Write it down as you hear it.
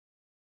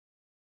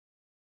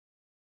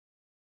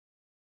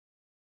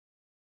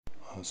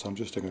So I'm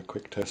just doing a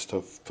quick test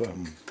of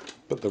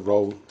put the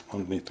roll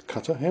underneath the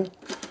cutter here,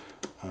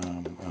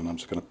 and I'm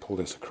just going to pull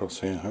this across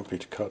here, hopefully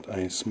to cut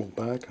a small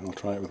bag. I'll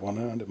try it with one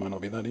hand, it might not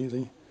be that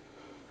easy.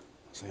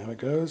 See how it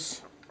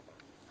goes.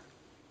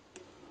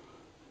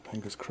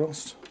 Fingers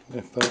crossed.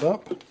 Lift that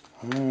up,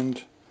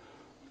 and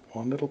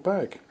one little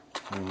bag.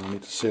 And I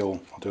need to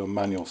seal. I'll do a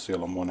manual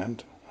seal on one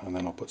end, and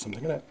then I'll put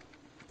something in it.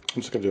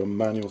 I'm just going to do a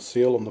manual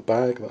seal on the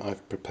bag that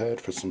I've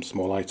prepared for some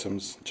small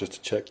items, just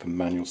to check the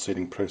manual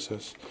sealing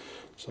process.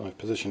 So I've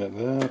positioned it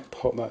there,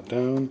 pop that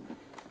down,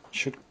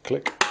 should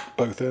click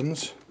both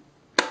ends.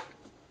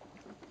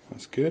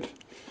 That's good.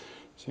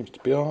 Seems to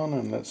be on,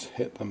 and let's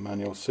hit the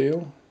manual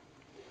seal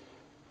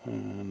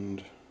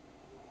and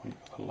wait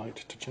for the light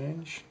to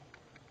change.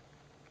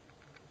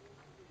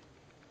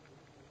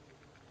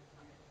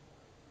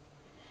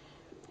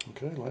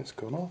 Okay, light's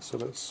gone off, so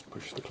let's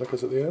push the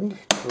clickers at the end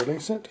to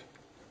release it.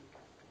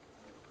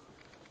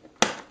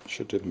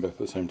 Should do them both at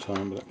the same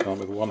time, but I can't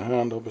with one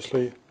hand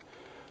obviously.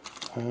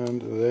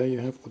 And there you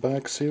have the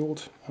bag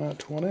sealed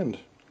at one end.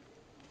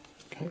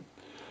 Okay,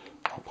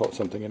 I'll pop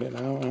something in it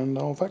now and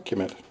I'll vacuum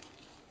it.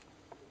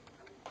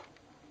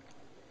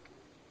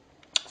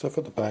 So I've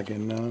put the bag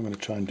in now. I'm going to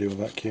try and do a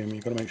vacuum.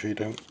 You've got to make sure you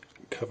don't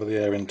cover the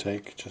air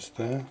intake just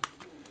there.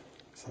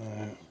 So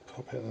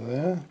pop it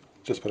there.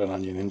 Just put an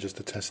onion in just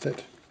to test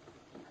it.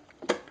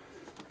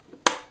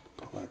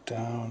 Put that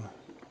down.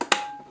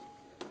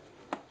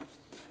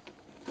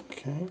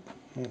 Okay,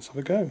 let's have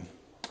a go.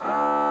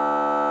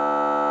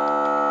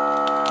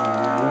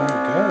 And there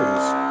it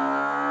goes.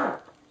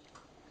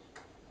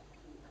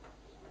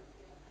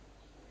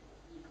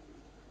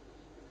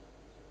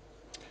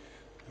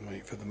 And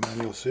wait for the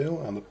manual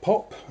seal and the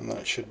pop, and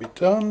that should be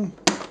done.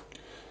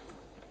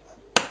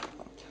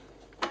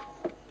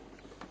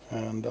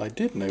 And I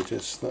did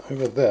notice that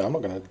over there, I'm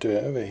not going to do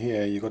it, over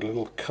here you've got a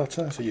little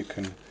cutter, so you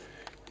can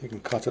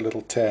cut a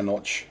little tear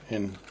notch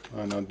in.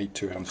 I don't need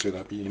two hands to do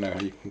that, but you know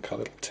how you can cut a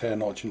little tear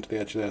notch into the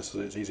edge there so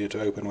that it's easier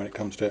to open when it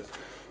comes to it.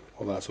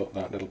 Well, that's what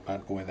that little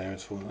bad boy there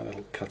is for, that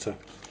little cutter.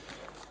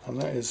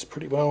 And that is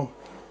pretty well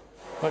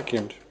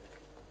vacuumed.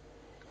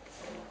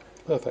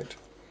 Perfect.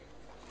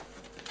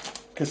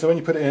 Okay, so when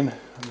you put it in,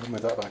 I'm going to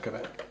move that back a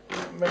bit.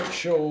 Make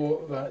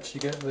sure that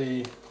you get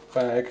the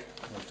bag,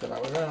 turn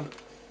that way around,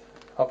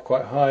 up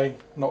quite high,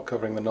 not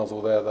covering the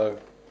nozzle there though.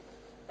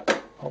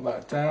 Pop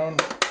that down.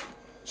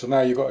 So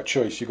now you've got a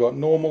choice. You've got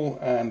normal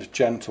and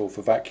gentle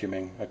for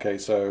vacuuming. Okay,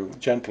 so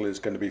gentle is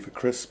going to be for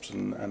crisps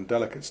and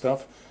delicate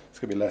stuff. It's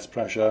going to be less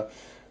pressure.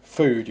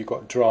 Food, you've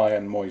got dry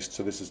and moist.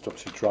 So this is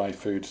obviously dry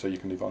food, so you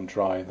can leave it on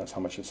dry. That's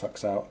how much it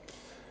sucks out.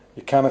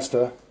 Your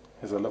canister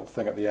is a little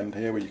thing at the end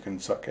here where you can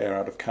suck air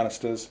out of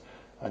canisters,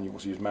 and you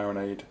also use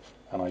marinade.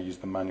 And I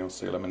used the manual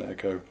seal a minute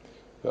ago.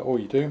 But all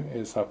you do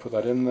is I put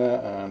that in there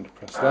and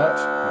press that.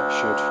 That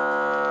should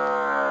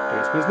do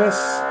its business,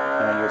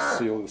 and you'll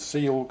see the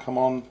seal come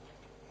on.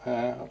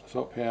 Up the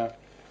top here,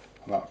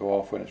 and that'll go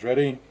off when it's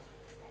ready.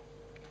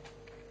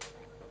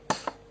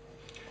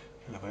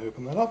 And if I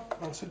open that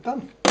up, that's it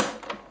done.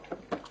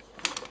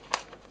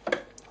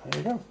 There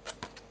you go.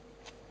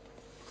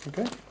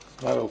 Okay, so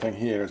that little thing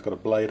here has got a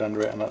blade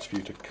under it, and that's for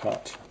you to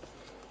cut.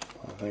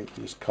 I think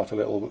you just cut a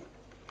little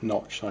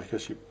notch, I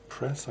guess you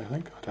press, I don't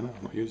know,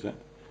 I've not used it.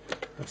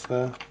 Press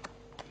there,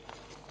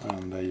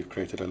 and there you've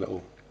created a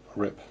little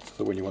rip, so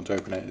that when you want to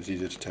open it, it's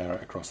easier to tear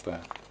it across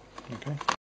there. Okay.